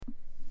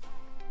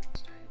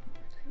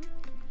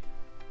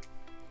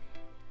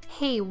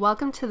Hey,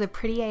 welcome to the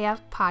Pretty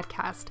AF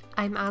podcast.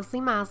 I'm Ashley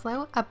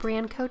Maslow, a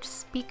brand coach,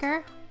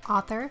 speaker,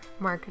 author,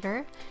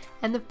 marketer,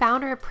 and the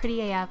founder of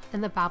Pretty AF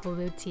and the Babble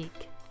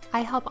Boutique. I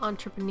help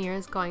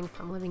entrepreneurs going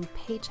from living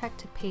paycheck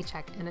to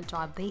paycheck in a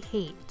job they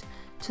hate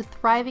to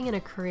thriving in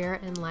a career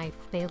and life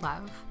they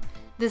love.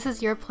 This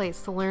is your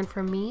place to learn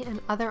from me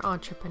and other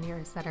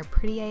entrepreneurs that are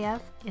pretty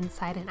AF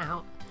inside and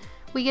out.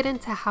 We get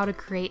into how to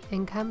create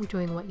income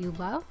doing what you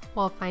love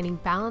while finding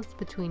balance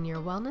between your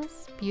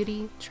wellness,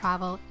 beauty,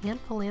 travel,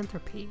 and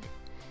philanthropy.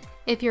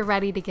 If you're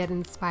ready to get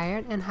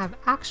inspired and have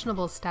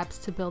actionable steps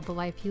to build the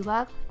life you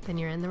love, then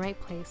you're in the right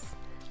place.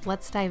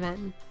 Let's dive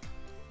in.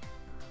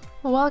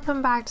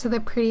 Welcome back to the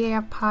Pretty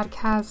AF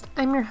podcast.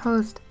 I'm your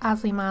host,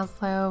 Ashley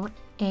Maslow,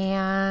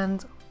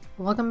 and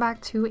welcome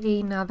back to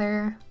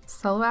another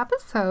solo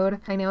episode.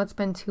 I know it's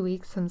been 2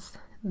 weeks since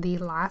the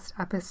last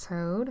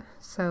episode,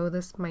 so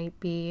this might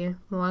be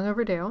long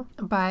overdue.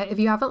 But if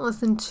you haven't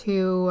listened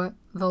to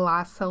the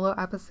last solo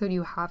episode,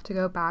 you have to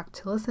go back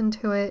to listen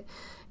to it,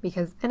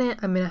 because in it,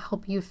 I'm going to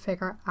help you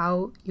figure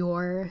out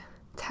your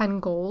 10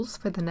 goals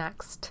for the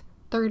next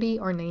 30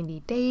 or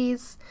 90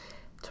 days.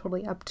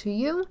 Totally up to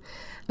you.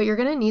 But you're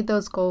going to need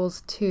those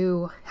goals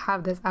to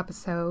have this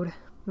episode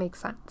make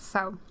sense.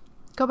 So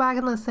go back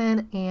and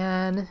listen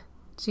and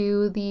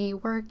do the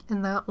work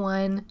in that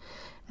one,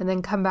 and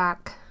then come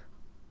back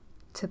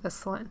to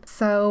this one.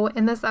 So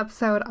in this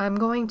episode, I'm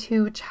going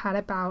to chat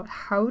about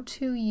how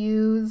to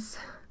use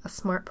a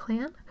SMART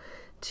plan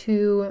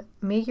to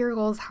make your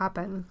goals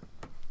happen.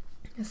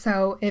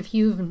 So if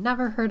you've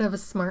never heard of a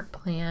SMART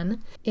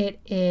plan,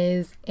 it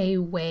is a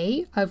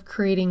way of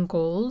creating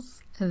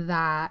goals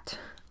that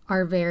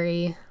are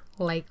very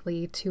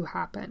likely to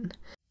happen.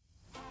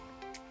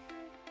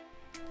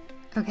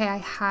 Okay, I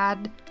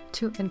had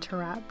to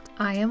interrupt.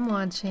 I am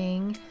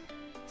launching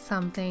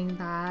something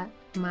that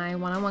my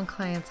one-on-one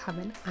clients have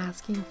been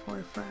asking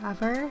for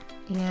forever,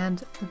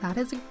 and that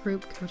is a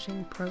group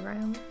coaching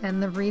program.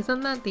 And the reason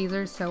that these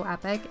are so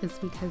epic is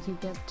because you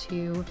get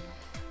to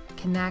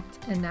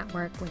connect and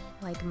network with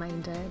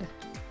like-minded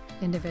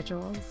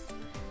individuals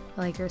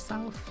like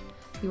yourself.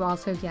 You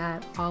also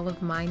get all of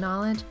my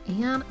knowledge,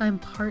 and I'm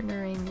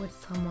partnering with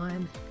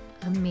someone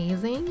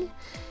amazing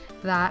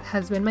that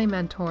has been my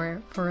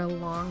mentor for a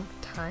long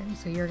time.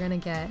 So you're gonna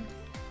get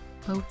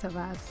both of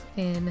us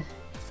in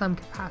some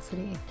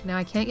capacity. Now,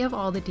 I can't give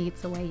all the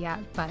deets away yet,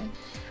 but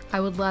I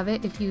would love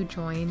it if you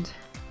joined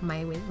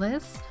my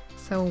waitlist.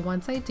 So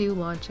once I do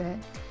launch it,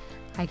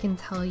 I can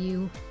tell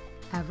you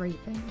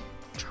everything.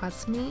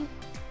 Trust me,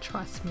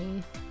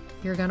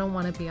 you're gonna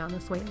want to be on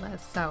this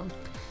waitlist. So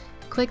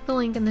click the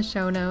link in the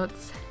show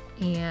notes,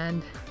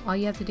 and all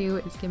you have to do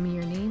is give me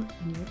your name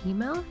and your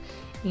email,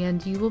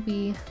 and you will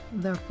be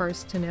the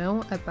first to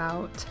know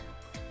about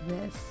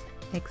this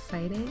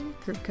exciting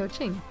group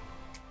coaching.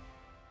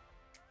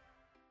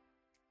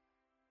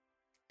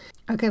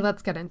 Okay,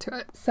 let's get into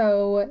it.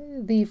 So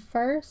the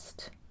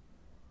first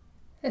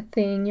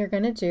thing you're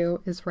going to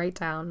do is write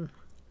down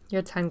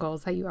your 10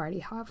 goals that you already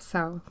have.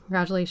 So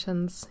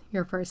congratulations,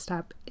 your first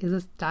step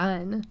is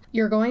done.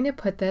 You're going to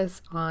put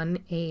this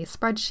on a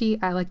spreadsheet.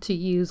 I like to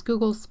use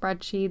Google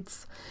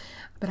Spreadsheets,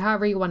 but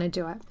however you want to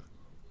do it.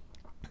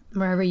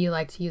 Wherever you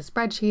like to use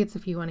spreadsheets,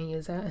 if you want to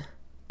use a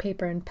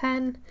paper and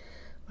pen,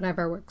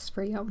 whatever works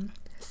for you.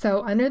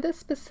 So under the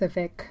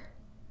specific,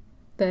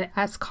 the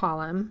S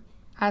column,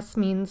 S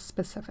means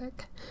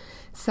specific.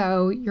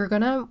 So you're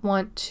going to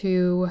want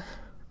to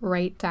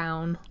write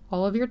down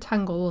all of your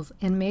 10 goals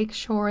and make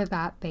sure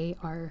that they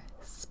are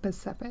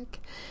specific.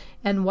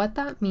 And what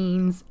that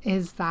means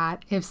is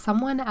that if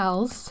someone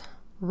else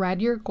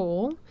read your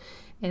goal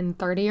in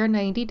 30 or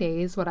 90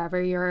 days,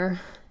 whatever your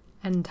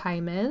end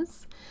time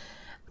is,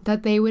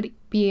 that they would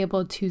be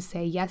able to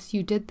say, yes,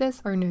 you did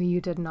this, or no, you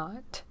did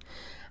not.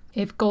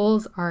 If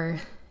goals are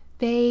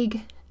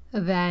vague,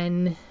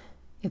 then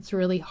it's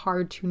really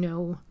hard to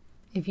know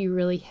if you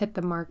really hit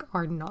the mark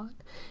or not.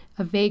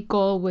 A vague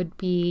goal would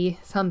be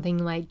something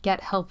like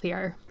get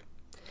healthier.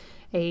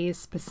 A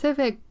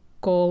specific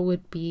goal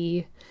would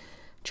be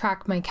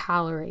track my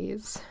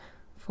calories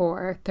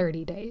for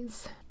 30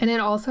 days. And it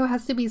also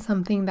has to be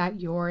something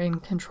that you're in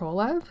control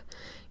of.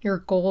 Your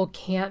goal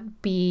can't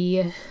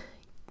be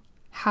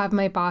have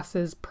my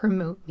bosses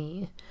promote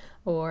me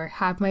or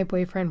have my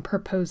boyfriend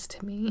propose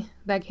to me.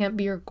 That can't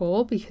be your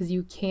goal because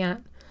you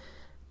can't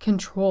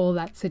control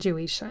that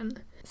situation.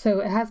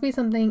 So it has to be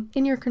something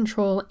in your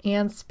control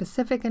and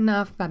specific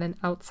enough that an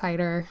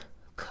outsider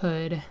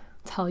could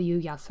tell you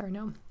yes or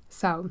no.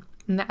 So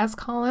in the S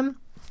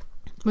column,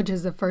 which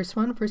is the first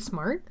one for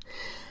SMART,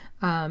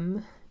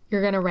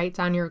 you're going to write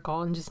down your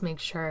goal and just make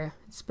sure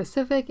it's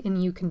specific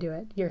and you can do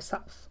it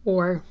yourself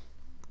or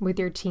with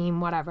your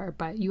team, whatever,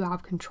 but you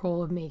have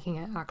control of making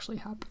it actually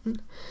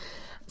happen.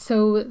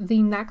 So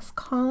the next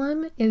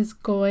column is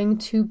going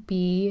to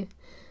be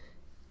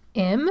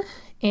M,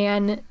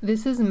 and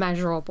this is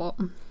measurable.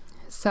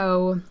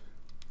 So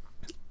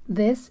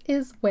this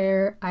is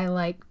where I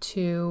like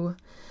to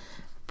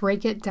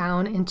break it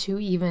down into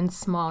even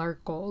smaller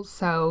goals.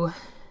 So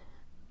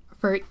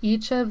for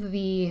each of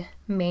the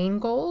main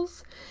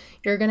goals,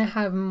 you're going to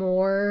have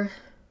more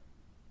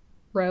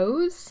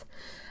rows.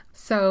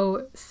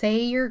 So say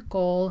your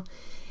goal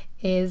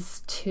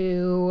is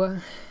to,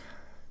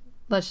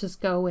 let's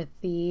just go with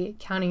the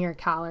counting your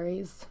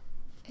calories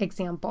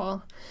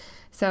example.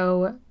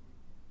 So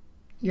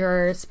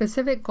your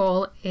specific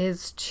goal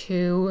is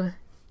to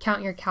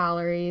count your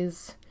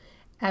calories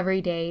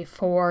every day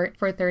for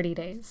 30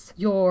 days.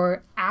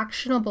 Your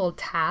actionable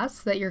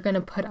tasks that you're going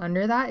to put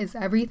under that is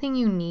everything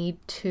you need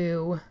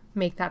to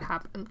make that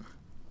happen.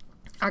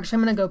 Actually,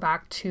 I'm going to go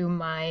back to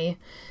my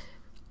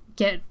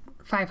get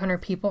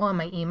 500 people on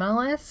my email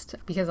list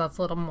because that's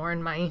a little more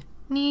in my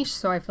niche,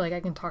 so I feel like I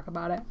can talk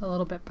about it a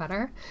little bit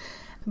better.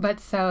 But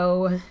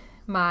so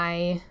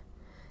my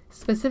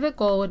specific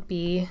goal would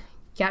be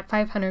get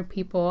 500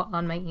 people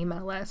on my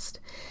email list.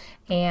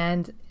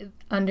 And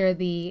under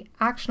the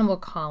actionable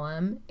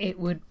column, it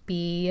would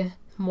be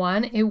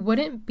one, it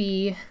wouldn't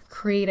be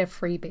create a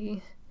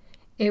freebie.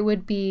 It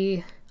would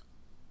be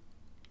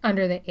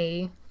under the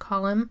A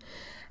column.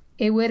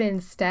 It would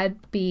instead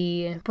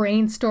be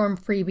brainstorm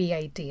freebie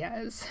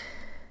ideas.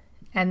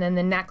 And then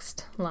the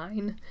next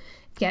line,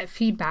 get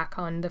feedback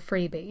on the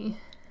freebie.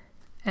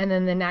 And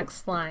then the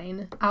next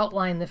line,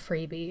 outline the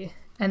freebie.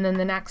 And then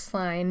the next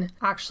line,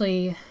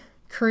 actually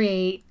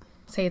create,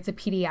 say it's a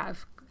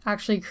PDF,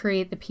 actually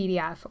create the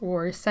PDF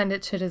or send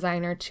it to a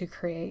designer to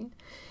create.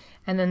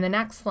 And then the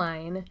next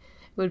line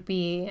would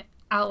be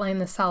outline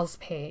the sales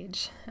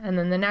page. And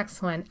then the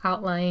next one,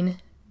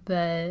 outline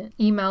the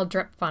email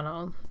drip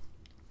funnel.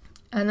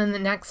 And then the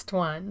next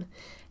one,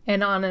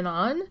 and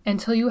on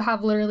until you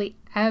have literally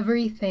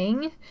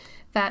everything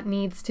that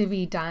needs to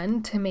be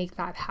done to make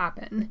that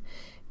happen.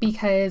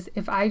 Because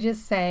if I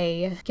just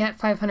say get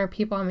 500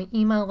 people on my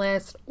email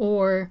list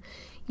or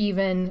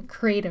even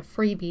create a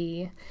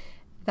freebie,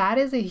 that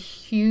is a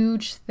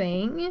huge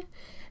thing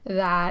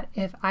that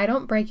if I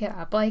don't break it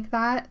up like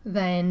that,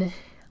 then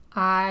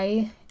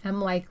I am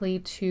likely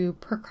to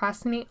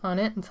procrastinate on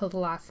it until the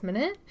last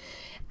minute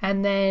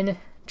and then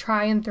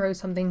try and throw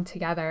something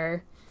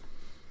together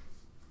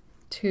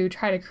to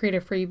try to create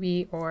a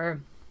freebie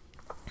or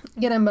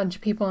get a bunch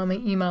of people on my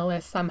email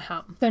list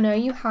somehow. So now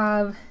you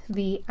have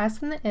the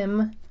S and the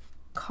M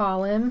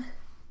column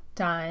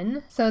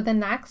done. So the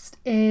next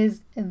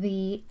is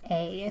the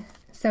A.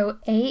 So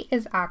A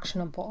is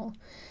actionable.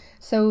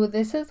 So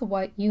this is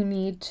what you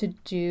need to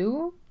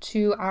do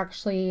to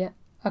actually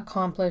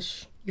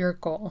accomplish your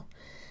goal.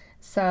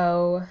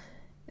 So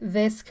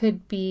this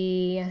could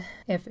be,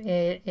 if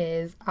it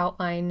is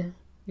outline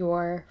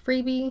your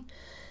freebie,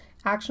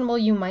 actionable,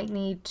 you might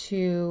need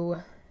to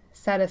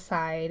set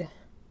aside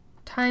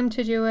time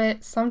to do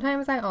it.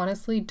 Sometimes I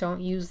honestly don't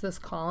use this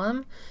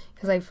column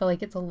because I feel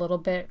like it's a little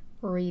bit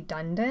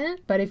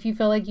redundant, but if you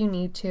feel like you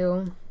need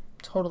to,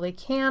 totally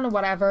can,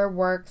 whatever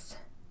works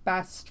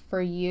best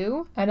for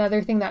you.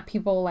 Another thing that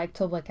people like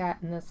to look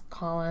at in this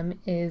column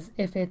is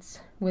if it's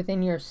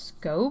within your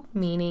scope,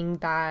 meaning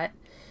that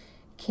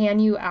can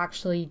you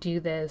actually do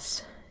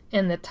this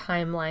in the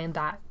timeline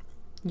that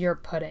you're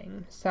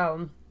putting.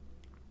 So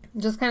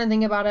just kind of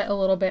think about it a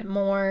little bit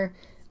more.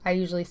 I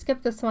usually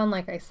skip this one,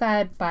 like I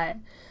said, but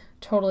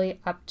totally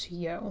up to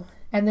you.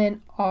 And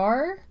then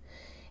R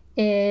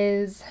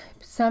is,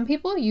 some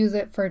people use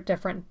it for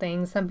different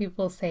things. Some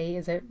people say,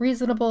 is it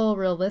reasonable,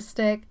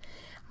 realistic?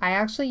 I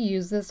actually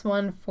use this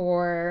one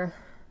for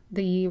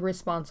the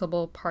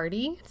responsible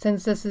party.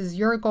 Since this is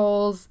your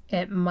goals,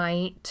 it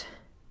might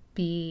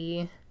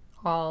be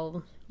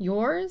all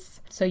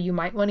yours. So you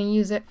might want to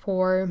use it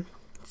for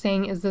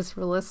saying, is this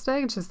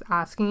realistic? Just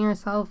asking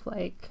yourself,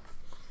 like,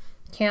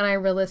 can I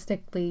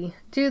realistically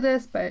do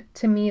this? But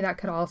to me, that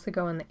could also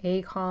go in the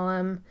A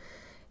column.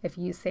 If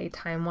you say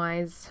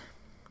time-wise,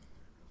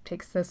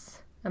 takes this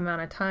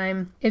amount of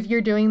time. If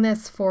you're doing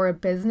this for a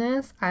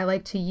business, I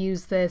like to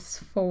use this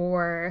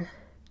for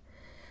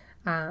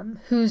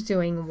who's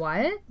doing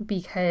what,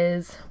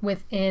 because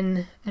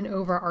within an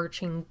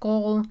overarching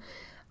goal,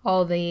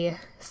 all the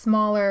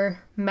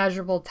smaller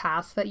measurable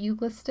tasks that you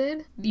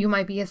listed, you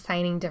might be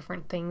assigning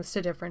different things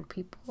to different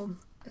people.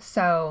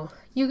 So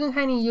you can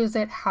kind of use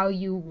it how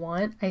you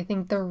want. I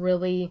think the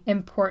really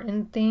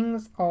important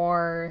things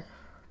are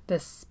the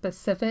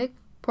specific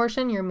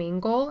portion, your main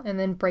goal, and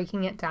then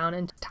breaking it down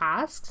into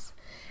tasks.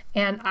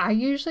 And I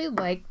usually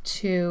like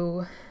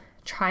to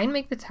try and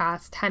make the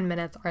task 10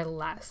 minutes or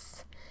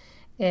less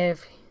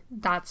if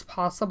that's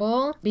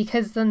possible,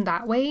 because then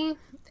that way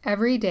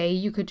every day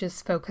you could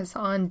just focus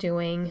on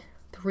doing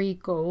three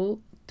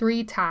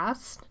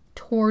tasks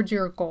towards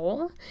your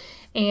goal,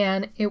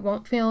 and it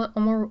won't feel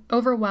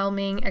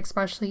overwhelming,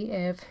 especially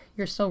if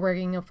you're still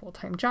working a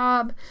full-time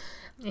job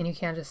and you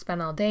can't just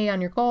spend all day on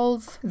your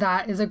goals.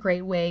 That is a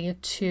great way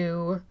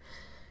to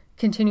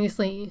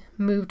continuously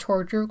move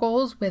towards your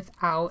goals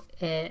without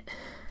it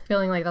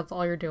feeling like that's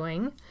all you're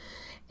doing.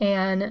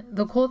 And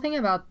the cool thing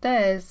about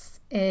this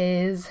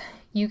is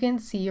you can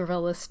see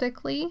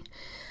realistically,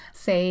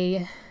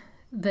 say,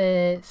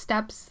 the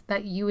steps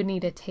that you would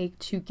need to take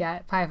to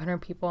get 500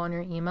 people on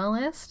your email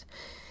list.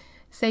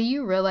 Say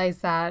you realize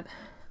that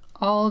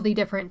all the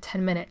different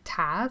 10-minute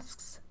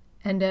tasks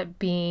end up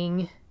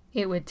being,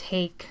 it would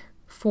take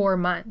 4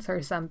 months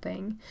or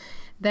something,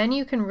 then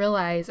you can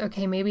realize,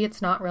 okay, maybe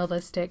it's not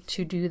realistic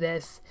to do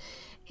this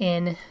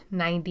in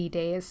 90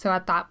 days. So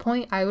at that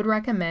point, I would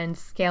recommend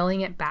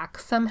scaling it back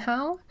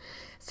somehow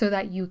so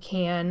that you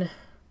can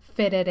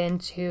fit it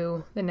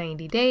into the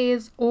 90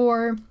 days.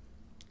 Or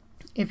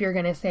if you're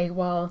going to say,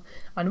 well,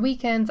 on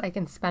weekends, I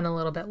can spend a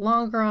little bit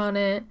longer on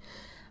it,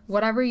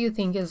 whatever you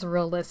think is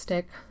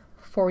realistic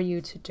for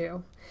you to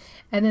do.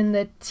 And then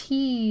the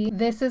T,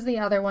 this is the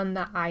other one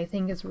that I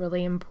think is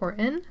really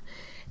important.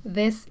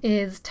 This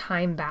is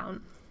time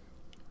bound.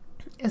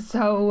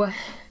 So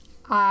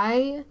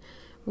I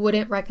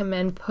wouldn't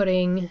recommend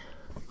putting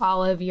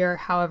all of your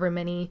however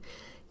many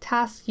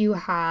tasks you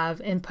have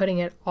and putting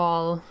it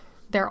all,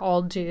 they're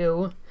all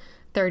due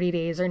 30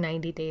 days or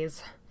 90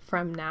 days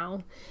from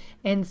now.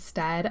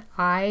 Instead,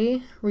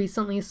 I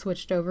recently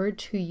switched over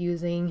to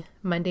using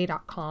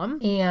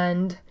Monday.com,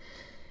 and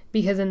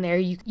because in there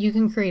you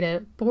can create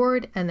a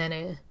board and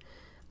then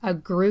a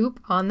group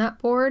on that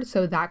board.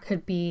 So that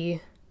could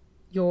be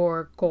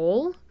your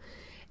goal.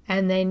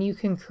 And then you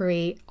can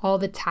create all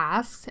the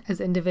tasks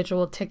as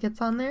individual tickets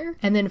on there.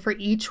 And then for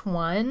each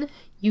one,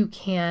 you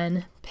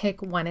can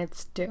pick when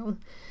it's due.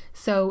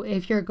 So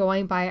if you're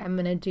going by, I'm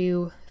going to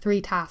do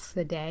 3 tasks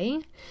a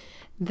day,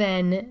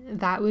 then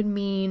that would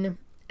mean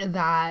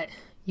that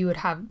you would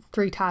have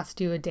 3 tasks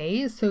due a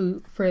day.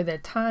 So for the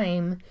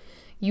time,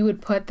 you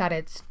would put that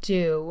it's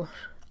due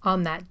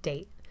on that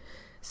date.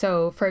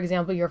 So for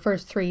example, your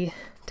first 3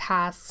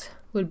 tasks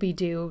would be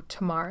due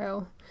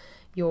tomorrow.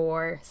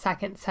 Your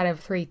second set of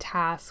 3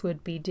 tasks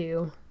would be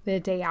due the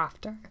day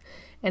after,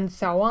 and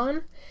so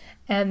on.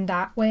 And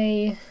that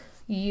way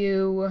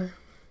you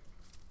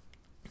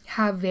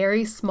have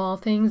very small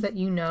things that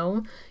you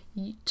know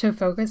to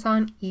focus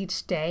on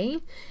each day.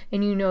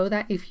 And you know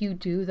that if you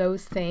do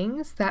those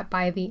things, that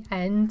by the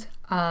end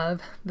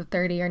of the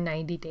 30 or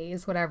 90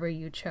 days, whatever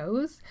you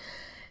chose,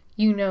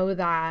 you know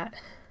that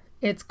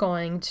it's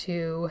going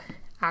to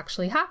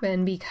actually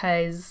happen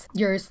because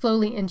you're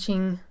slowly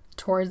inching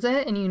towards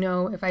it. And you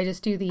know, if I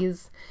just do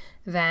these,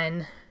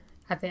 then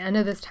at the end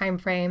of this time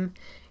frame,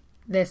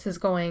 this is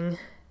going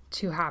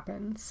to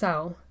happen.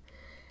 So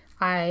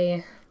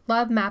I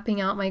love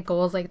mapping out my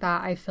goals like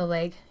that. I feel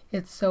like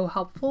it's so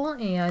helpful,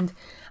 and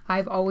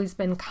I've always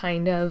been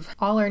kind of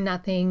all or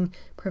nothing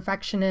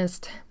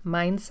perfectionist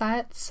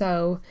mindset.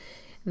 So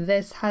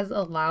this has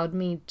allowed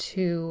me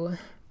to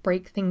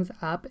break things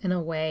up in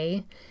a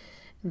way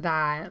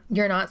that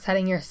you're not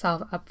setting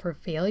yourself up for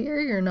failure.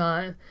 You're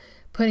not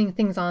putting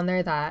things on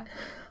there that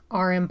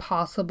are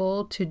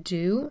impossible to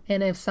do.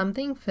 And if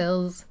something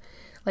feels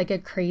like a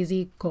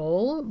crazy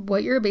goal,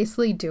 what you're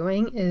basically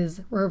doing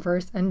is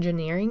reverse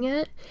engineering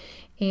it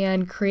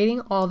and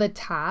creating all the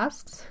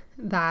tasks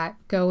that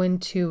go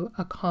into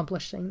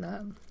accomplishing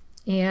them.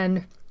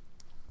 And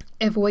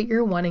if what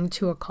you're wanting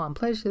to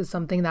accomplish is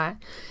something that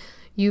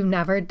you've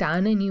never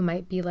done, and you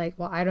might be like,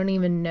 well, I don't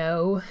even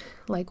know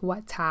like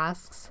what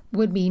tasks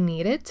would be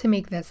needed to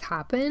make this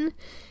happen,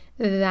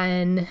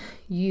 then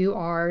you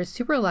are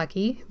super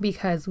lucky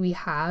because we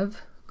have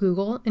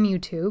Google and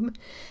YouTube,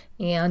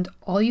 and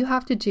all you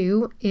have to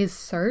do is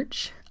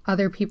search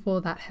other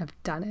people that have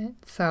done it.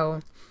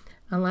 So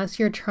unless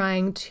you're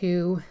trying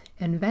to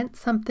invent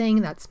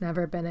something that's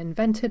never been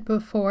invented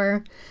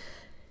before,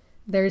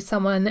 there's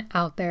someone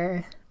out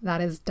there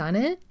that has done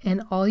it,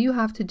 and all you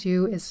have to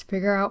do is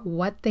figure out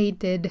what they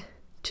did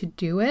to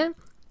do it.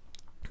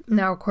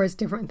 Now, of course,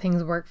 different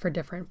things work for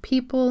different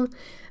people,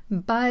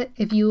 but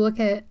if you look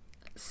at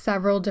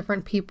several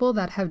different people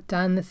that have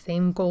done the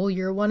same goal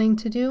you're wanting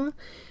to do,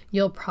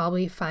 you'll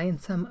probably find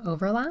some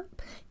overlap.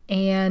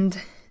 And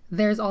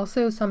there's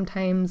also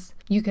sometimes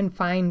you can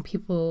find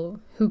people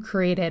who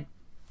created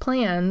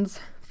plans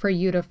for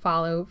you to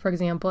follow. For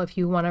example, if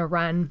you want to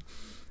run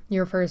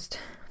your first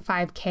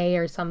 5K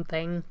or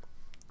something,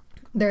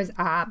 there's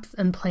apps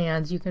and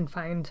plans you can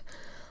find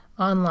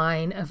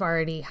online of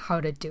already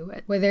how to do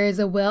it. Where there is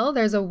a will,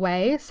 there's a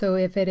way. So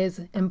if it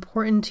is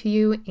important to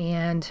you,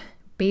 and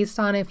based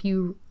on if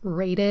you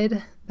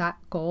rated that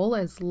goal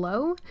as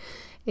low,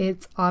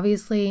 it's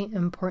obviously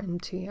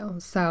important to you.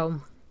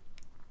 So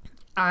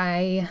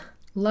I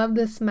love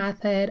this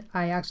method.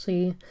 I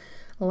actually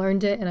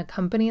learned it in a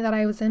company that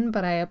I was in,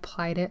 but I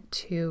applied it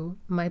to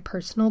my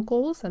personal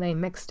goals and I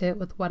mixed it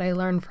with what I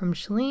learned from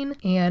Chalene,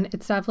 and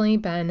it's definitely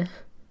been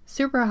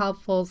super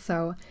helpful.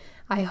 So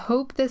I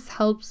hope this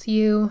helps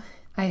you.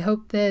 I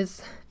hope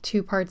this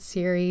 2-part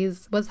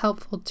series was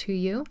helpful to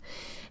you.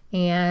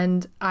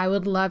 And I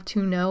would love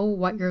to know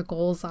what your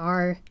goals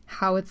are,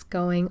 how it's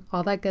going,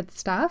 all that good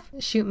stuff.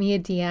 Shoot me a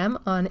DM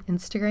on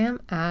Instagram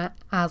at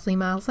Asley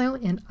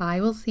Maslow, and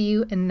I will see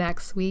you in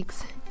next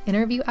week's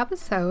interview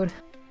episode.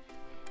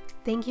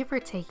 Thank you for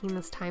taking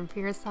this time for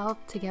yourself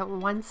to get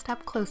one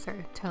step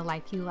closer to a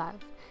life you love.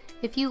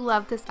 If you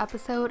loved this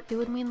episode, it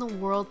would mean the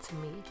world to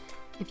me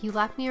if you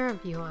left me a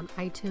review on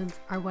iTunes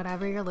or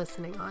whatever you're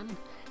listening on.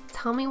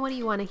 Tell me what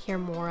you want to hear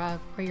more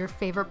of or your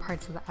favorite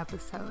parts of the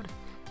episode.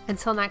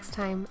 Until next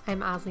time,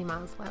 I'm Asli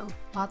Maslow.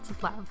 Lots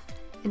of love.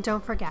 And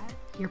don't forget,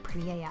 you're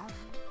pretty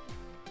AF.